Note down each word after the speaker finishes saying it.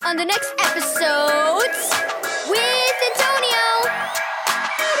on the next episodes with Antonio.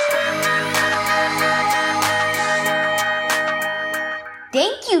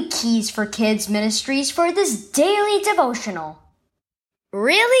 Thank you, Keys for Kids Ministries, for this daily devotional.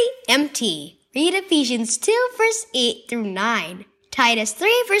 Really empty. Read Ephesians 2, verse 8 through 9. Titus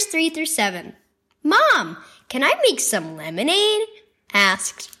 3, verse 3 through 7. Mom, can I make some lemonade?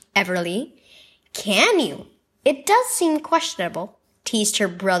 Asked Everly. Can you? It does seem questionable, teased her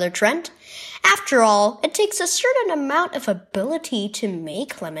brother Trent. After all, it takes a certain amount of ability to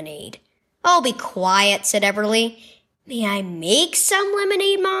make lemonade. Oh, be quiet, said Everly. May I make some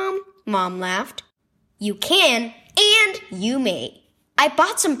lemonade, Mom? Mom laughed. You can, and you may. I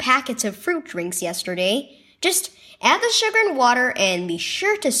bought some packets of fruit drinks yesterday. Just add the sugar and water and be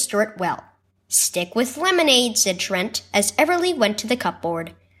sure to stir it well. Stick with lemonade, said Trent, as Everly went to the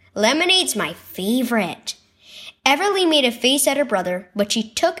cupboard. Lemonade's my favorite. Everly made a face at her brother, but she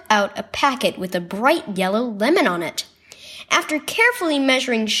took out a packet with a bright yellow lemon on it. After carefully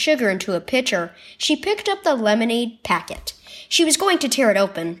measuring sugar into a pitcher, she picked up the lemonade packet. She was going to tear it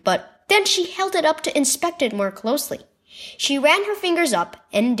open, but then she held it up to inspect it more closely. She ran her fingers up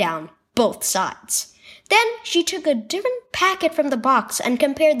and down, both sides. Then she took a different packet from the box and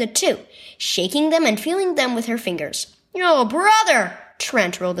compared the two, shaking them and feeling them with her fingers. Oh, brother!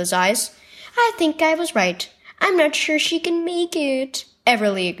 Trent rolled his eyes. I think I was right. I'm not sure she can make it.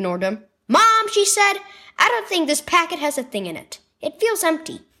 Everly ignored him. Mom, she said, I don't think this packet has a thing in it. It feels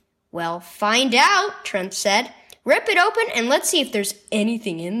empty. Well, find out, Trent said. Rip it open and let's see if there's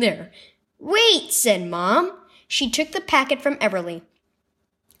anything in there. Wait, said Mom. She took the packet from Everly.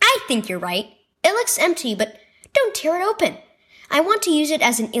 I think you're right. It looks empty, but don't tear it open. I want to use it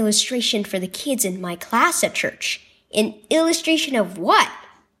as an illustration for the kids in my class at church. An illustration of what?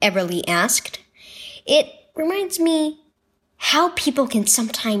 Everly asked. It reminds me how people can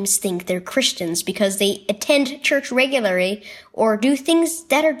sometimes think they're Christians because they attend church regularly or do things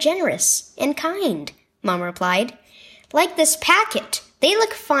that are generous and kind, Mom replied. Like this packet, they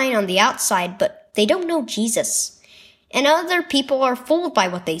look fine on the outside, but they don't know Jesus. And other people are fooled by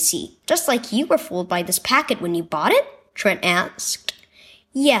what they see, just like you were fooled by this packet when you bought it? Trent asked.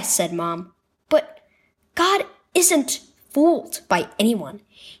 Yes, said Mom, but God isn't fooled by anyone.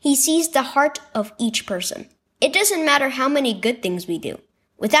 He sees the heart of each person. It doesn't matter how many good things we do.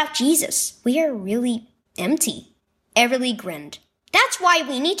 Without Jesus, we are really empty. Everly grinned. That's why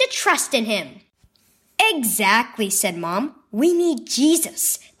we need to trust in him. Exactly, said Mom. We need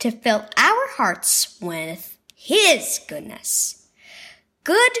Jesus to fill our hearts with his goodness.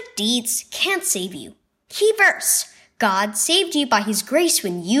 Good deeds can't save you. Key verse. God saved you by his grace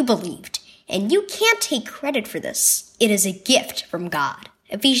when you believed, and you can't take credit for this. It is a gift from God.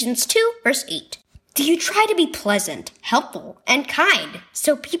 Ephesians 2, verse 8. Do you try to be pleasant, helpful, and kind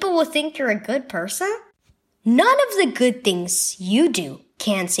so people will think you're a good person? None of the good things you do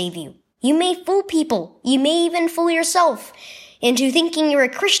can save you. You may fool people. You may even fool yourself into thinking you're a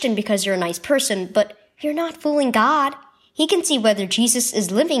Christian because you're a nice person, but you're not fooling God. He can see whether Jesus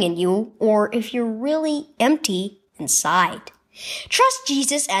is living in you or if you're really empty inside. Trust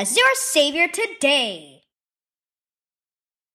Jesus as your Savior today.